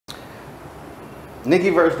Nicki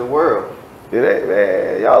versus the world. Yeah,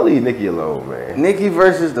 man, y'all leave Nicki alone, man. Nicki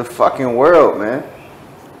versus the fucking world, man.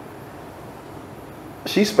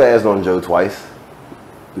 She spazzed on Joe twice.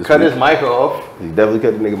 Cut his mic off. He definitely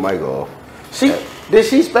cut the nigga mic off. Did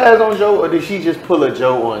she spaz on Joe or did she just pull a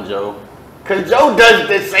Joe on Joe? Cause Joe does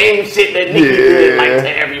the same shit that Nicki did like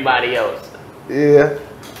to everybody else. Yeah.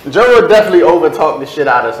 Joe would definitely overtalk the shit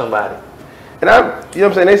out of somebody. And you know what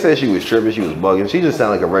I'm saying? They said she was tripping, she was bugging. She just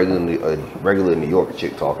sounded like a regular New York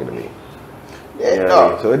chick talking to me. Yeah, you know what I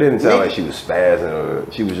mean? So it didn't sound like she was spazzing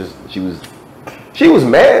or she was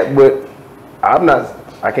mad, but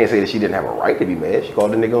I can't say that she didn't have a right to be mad. She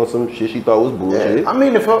called the nigga on some shit she thought was bullshit. Yeah. I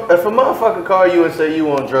mean, if a motherfucker call you and say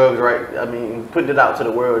you on drugs, right? I mean, put it out to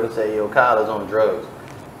the world and say, yo, Kyle is on drugs.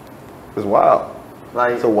 It's wild.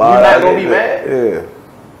 Like, it's a wild you're not gonna be mad.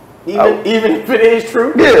 Yeah. Even if it is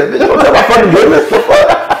true. Yeah, bitch, don't tell my fucking goodness.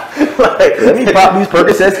 Like, let me pop these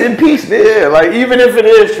Percocets in peace, bitch. Yeah, like even if it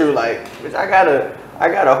is true, like, bitch, I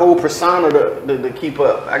got a whole persona to keep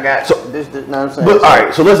up. I got this, know what I'm saying? But all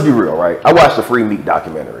right, so let's be real, right? I watched the Free Meek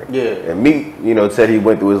documentary. Yeah. And Meek, said he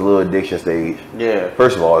went through his little addiction stage. Yeah.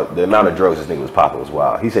 First of all, the amount of drugs this nigga was popping was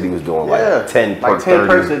wild. He said he was doing like 10 like perk 10 30s.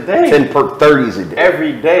 perks a day. 10 perk 30s a day.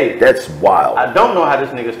 Every day. That's wild. I don't know how this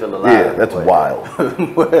nigga's still alive. Yeah, that's wild.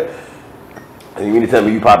 And you mean to tell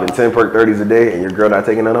me you popping 10 perk 30s a day and your girl not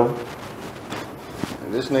taking none of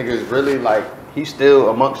them? This nigga's really like, he's still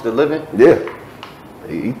amongst the living. Yeah.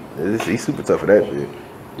 He's super tough for that shit.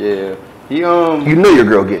 Yeah. You know your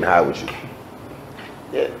girl getting high with you.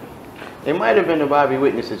 Yeah. It might have been a Bobby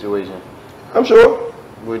Whitney situation. I'm sure.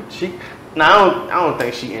 Would she? No, I don't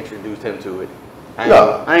think she introduced him to it.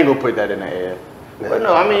 I ain't gonna put that in the air. Nah. But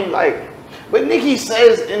no, I mean but Nicki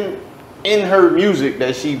says in her music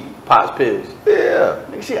that she pops pills. Yeah.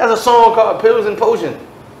 She has a song called Pills and Potion.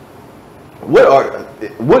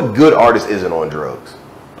 What good artist isn't on drugs?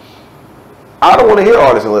 I don't want to hear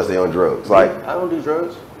artists unless they're on drugs. Like, I don't do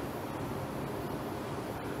drugs.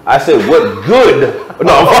 I said, what good?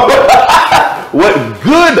 No, what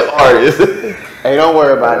good artist? Hey, don't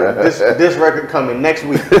worry about it. This record coming next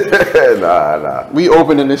week. Nah. We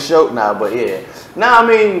opening the show now, but yeah. Now, I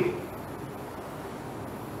mean,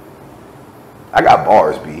 I got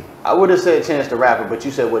bars, B. I would have said Chance the Rapper, but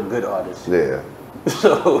you said what good artist? Yeah.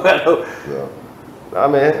 So I don't. I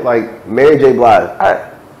mean, like Mary J. Blige.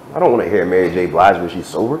 I don't want to hear Mary J. Blige when she's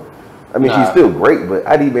sober. I mean, she's still great, but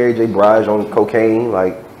I need Mary J. Blige on cocaine,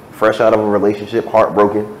 like fresh out of a relationship,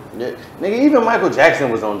 heartbroken. Yeah. Nigga, even Michael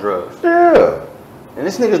Jackson was on drugs. Yeah. And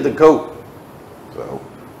this nigga's the GOAT. So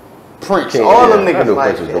Prince. All them niggas I know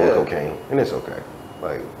like Prince was doing cocaine, and it's okay.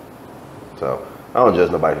 Like, so I don't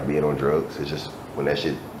judge nobody for being on drugs. It's just when that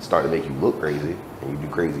shit start to make you look crazy and you do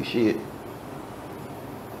crazy shit.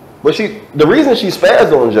 But the reason she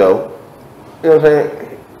spazzed on Joe, you know what I'm saying?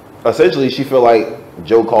 Essentially, she feel like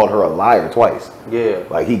Joe called her a liar twice. Yeah.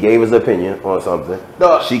 Like he gave his opinion on something.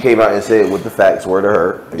 No. She came out and said what the facts were to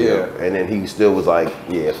her. Yeah. And then he still was like,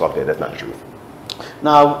 yeah, fuck that. That's not the truth.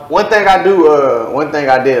 Now, one thing I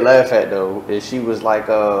did laugh at though is she was like,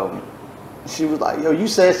 yo, you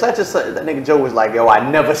said such and such. That nigga Joe was like, yo, I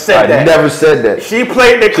never said that. I nenever said that. She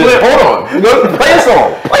played the clip. Hold on. Play a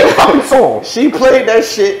song. Play a fucking song. She played that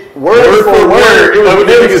shit word for word. It was what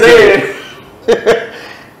they said.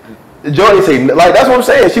 Johnny say, like, that's what I'm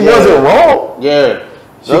saying. She wasn't wrong. Yeah.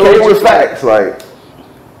 She came with facts, like.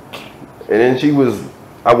 And then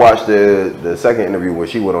I watched the second interview when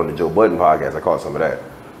she went on the Joe Budden podcast. I caught some of that.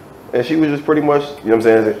 And she was just pretty much, you know what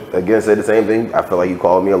I'm saying, again, said the same thing. I feel like you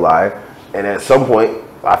called me a liar. And at some point,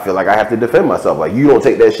 I feel like I have to defend myself. Like, you don't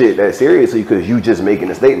take that shit that seriously because you just making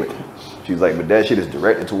a statement. She's like, but that shit is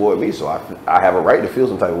directed toward me, so I have a right to feel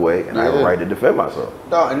some type of way, and I have a right to defend myself.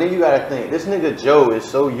 No, and then you gotta think, this nigga Joe is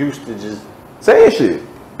so used to just saying shit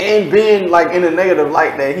and being like in a negative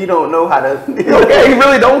light that he don't know how to. Okay, he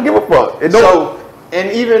really don't give a fuck.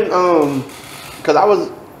 And even cause I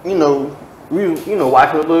was, we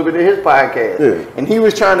watching a little bit of his podcast, and he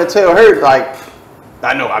was trying to tell her like,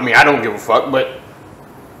 I don't give a fuck, but.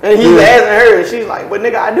 And he's asking her, and she's like, "But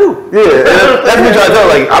nigga, I do." Yeah, that's me trying to tell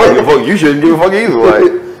her, like, I don't give a fuck. You shouldn't give a fuck either. Like,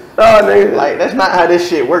 nah, nigga. Like, that's not how this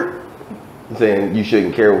shit works. I'm saying you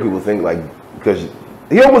shouldn't care what people think, like, because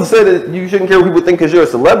he almost said that you shouldn't care what people think because you're a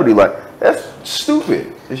celebrity. Like, that's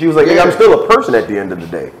stupid. And she was like, "Nigga, I'm still a person at the end of the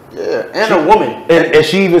day." Yeah, and a woman. And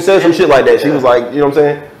she even said some shit like that. She was like, you know what I'm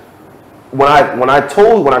saying? When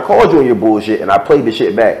I called you on your bullshit and I played the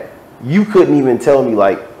shit back. You couldn't even tell me,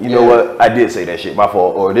 like, you know what, I did say that shit, my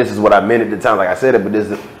fault, or this is what I meant at the time, like I said it,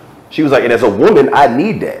 but she was like, and as a woman, I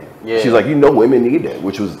need that. Yeah. She's like, women need that,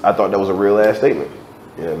 which was, I thought that was a real ass statement.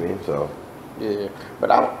 You know what I mean? So. Yeah. But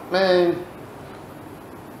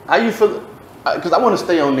How you feel? Because I want to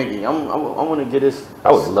stay on Nicki. I want to get this.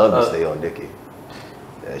 I would love to stay on Nicki.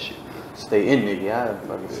 That shit. Stay in Nicki. I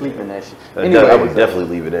fucking sleep in that shit. Anyway, I would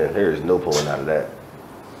definitely leave it in. There is no pulling out of that.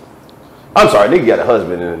 I'm sorry, Nicki got a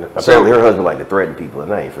husband, and apparently her husband like to threaten people,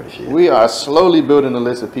 and I ain't for the shit. We are slowly building a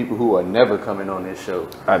list of people who are never coming on this show.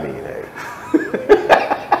 I mean, hey.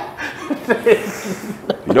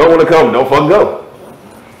 You don't want to come, don't fucking go.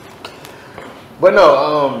 But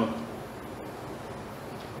no,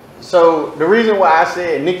 so the reason why I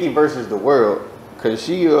said Nicki versus the world, because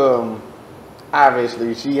she,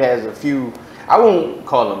 obviously she has a few, I won't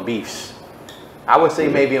call them beefs. I would say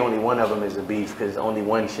maybe only one of them is a beef, because only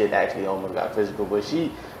one shit actually almost got physical. But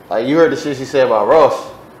she, like, you heard the shit she said about Ross.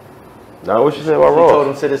 No, what she said about Ross? She told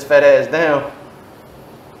him to sit his fat ass down.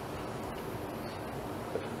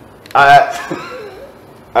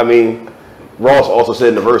 I mean, Ross also said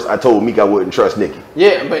in the verse, I told Meek I wouldn't trust Nicki.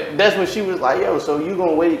 Yeah, but that's when she was like, yo, so you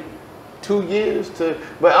gonna wait 2 years to,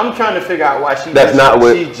 but I'm trying to figure out why she's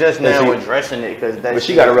just now addressing it, because that's. But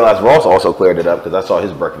she got to realize Ross also cleared it up, because I saw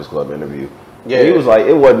his Breakfast Club interview. Yeah, and he was like,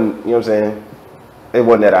 it wasn't, you know what I'm saying? It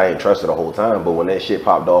wasn't that I ain't trusted the whole time, but when that shit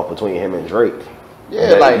popped off between him and Drake,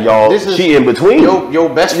 yeah, like y'all, this is she in between your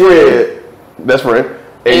best friend, best friend,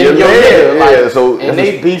 and your nigga, like, yeah, so and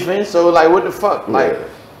they beefing, so like, what the fuck, like,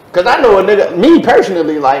 cause I know a nigga, me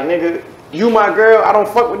personally, like, nigga, you my girl, I don't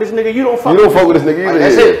fuck with this nigga, you don't fuck with this nigga either. Like,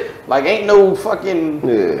 that's it. Like, ain't no fucking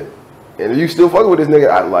and if you still fucking with this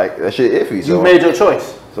nigga, I like that shit iffy. So you made your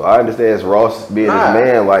choice. So I understand Ross being his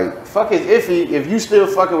man, like fuck is iffy. If you still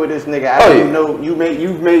fucking with this nigga, I don't know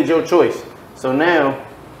you've made your choice. So now,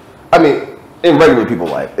 I mean, in regular people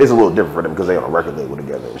life, it's a little different for them because they on a record label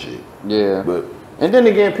together and shit. Yeah. But and then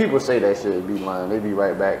again, people say that shit be lying. They be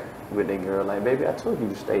right back with their girl like, baby, I told you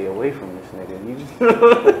to stay away from this nigga. You just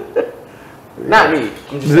not me.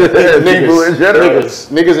 I'm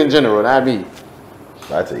just niggas in general, not me.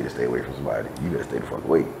 I tell you to stay away from somebody. You gotta stay the fuck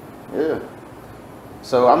away. Yeah.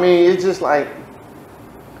 So I mean, it's just like,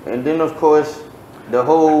 and then of course the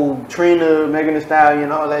whole Trina, Megan Thee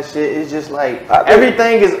Stallion, all that shit. It's just like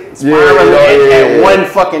everything is spiraling at one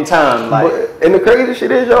fucking time. Like, and the crazy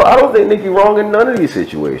shit is, yo, I don't think Nicki wrong in none of these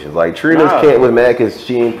situations. Like Trina's can't with mad because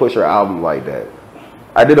she ain't push her album like that.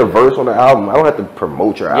 I did a verse on the album. I don't have to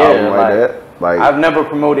promote your album like that. Like, I've never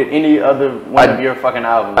promoted any other one of your fucking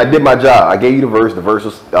albums. I did my job. I gave you the verse. The verse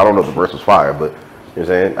was, I don't know if the verse was fire, but you know what I'm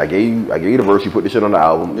saying? I gave you the verse. You put the shit on the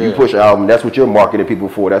album. You push your album. That's what you're marketing people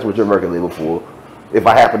for. That's what you're record label for. If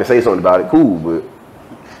I happen to say something about it, cool. But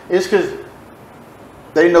it's because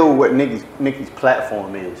they know what Nicki's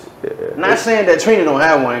platform is. Yeah. Not saying that Trina don't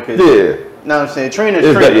have one, because know what I'm saying? Trina's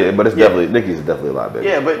Trina. But it's definitely Nicki's definitely a lot better.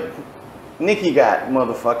 Yeah, but Nicki got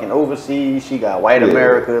motherfucking overseas. She got white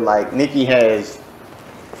America. Like, Nicki has,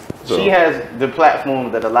 she has the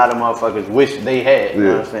platform that a lot of motherfuckers wish they had. You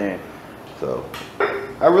know what I'm saying? So,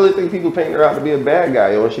 I really think people paint her out to be a bad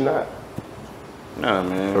guy, or she not. Nah,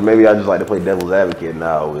 man. Or maybe I just like to play devil's advocate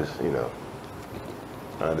now. Is, you know,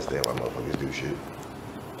 I understand why motherfuckers do shit.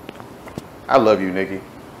 I love you, Nicki.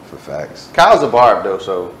 For facts. Kyle's a barb though,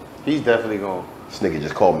 so he's definitely going. This nigga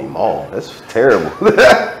just called me Maul. That's terrible.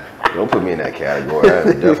 Don't put me in that category.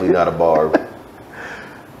 I'm definitely not a barb.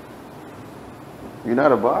 You're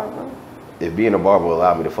not a barb, bro? If being a barb will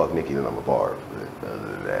allow me to fuck Nicki, then I'm a barb. But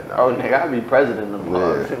other than that, no. Oh, nigga, I'd be president of the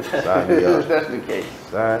barb. Sign me up. If that's the case.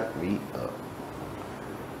 Sign me up.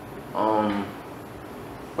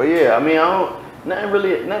 But yeah, I mean,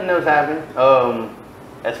 nothing else happened.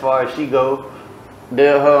 As far as she go,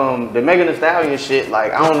 the Megan Thee Stallion shit,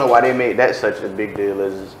 like, I don't know why they made that such a big deal.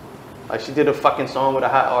 Like, she did a fucking song with a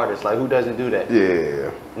hot artist. Like, who doesn't do that?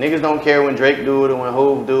 Yeah. Niggas don't care when Drake do it, or when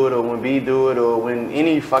Hove do it, or when B do it, or when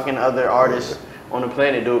any fucking other artist on the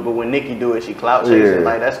planet do it. But when Nicki do it, she clout chasing.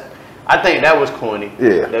 Like, I think that was corny.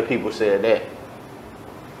 Yeah. That people said that.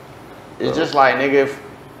 It's just like, nigga,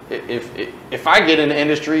 if I get in the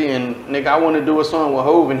industry and nigga I want to do a song with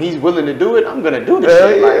Hove and he's willing to do it, I'm gonna do this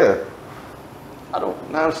shit. Like, I don't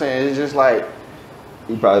know what I'm saying. It's just like,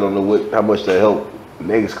 you probably don't know how much that helped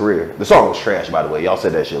Megan's career. The song was trash, by the way. Y'all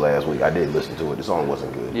said that shit last week. I did listen to it. The song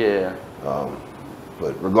wasn't good. Yeah.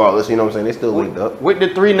 But regardless, you know what I'm saying? They still linked up. With the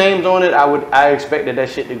 3 names on it, I expected that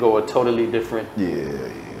shit to go a totally different. Yeah.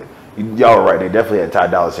 Y'all are right. They definitely had Ty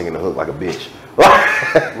Dolla singing the hook like a bitch.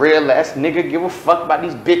 Real ass nigga give a fuck about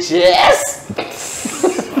these bitches.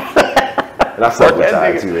 And I fuck with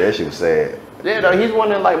Ty too. That shit was sad. Yeah, though, he's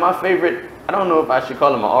one of like my favorite. I don't know if I should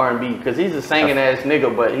call him an R&B because he's a singing ass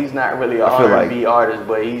nigga, but he's not really an R&B artist,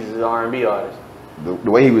 but he's an R&B artist. The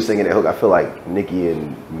way he was singing that hook, I feel like Nicki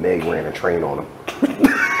and Meg ran a train on him.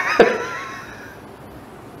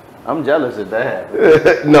 I'm jealous of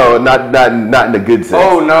that. No, not in a good sense.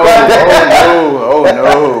 Oh no! Oh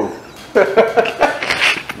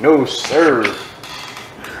no! No sir.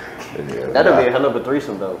 Yeah, That'll be a hell of a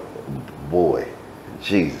threesome though. Boy,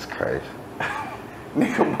 Jesus Christ.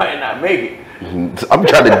 Nigga might not make it. I'm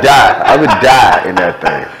trying to die. I would die in that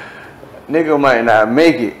thing. Nigga might not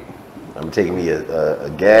make it. I'm taking me a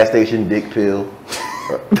gas station dick pill,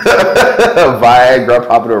 a Viagra,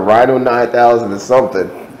 popping a Rhino 9000 or something.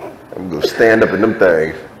 I'm gonna stand up in them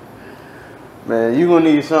things. Man, you gonna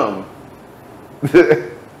need something.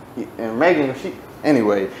 And Megan,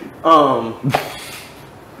 anyway.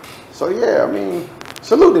 So yeah, I mean,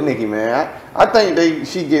 salute to Nicki, man. I think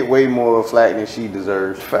she get way more flack than she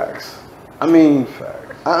deserves. Facts. I mean,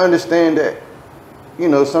 Facts. I understand that, you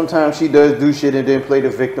know, sometimes she does do shit and then play the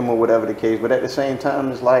victim or whatever the case, but at the same time,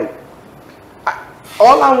 it's like,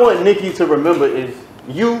 all I want Nicki to remember is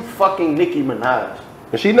you fucking Nicki Minaj.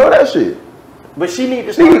 And she know that shit. But she need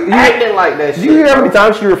to start acting like that shit. Do you hear how many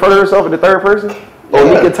times she refer to herself in the third person? Oh,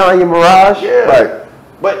 Nika Tanya Mirage? Yeah. Like,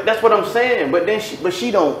 but that's what I'm saying. But then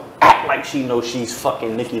she don't act like she knows she's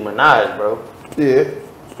fucking Nicki Minaj, bro. Yeah.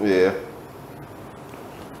 Yeah.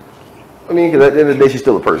 I mean, because at the end of the day, she's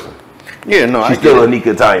still a person. Yeah, no, she's still a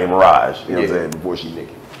Nika Tanya Mirage. You know what I'm saying? Before she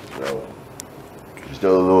Nicki. So, she's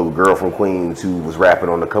still a little girl from Queens who was rapping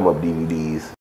on the Come Up DVDs.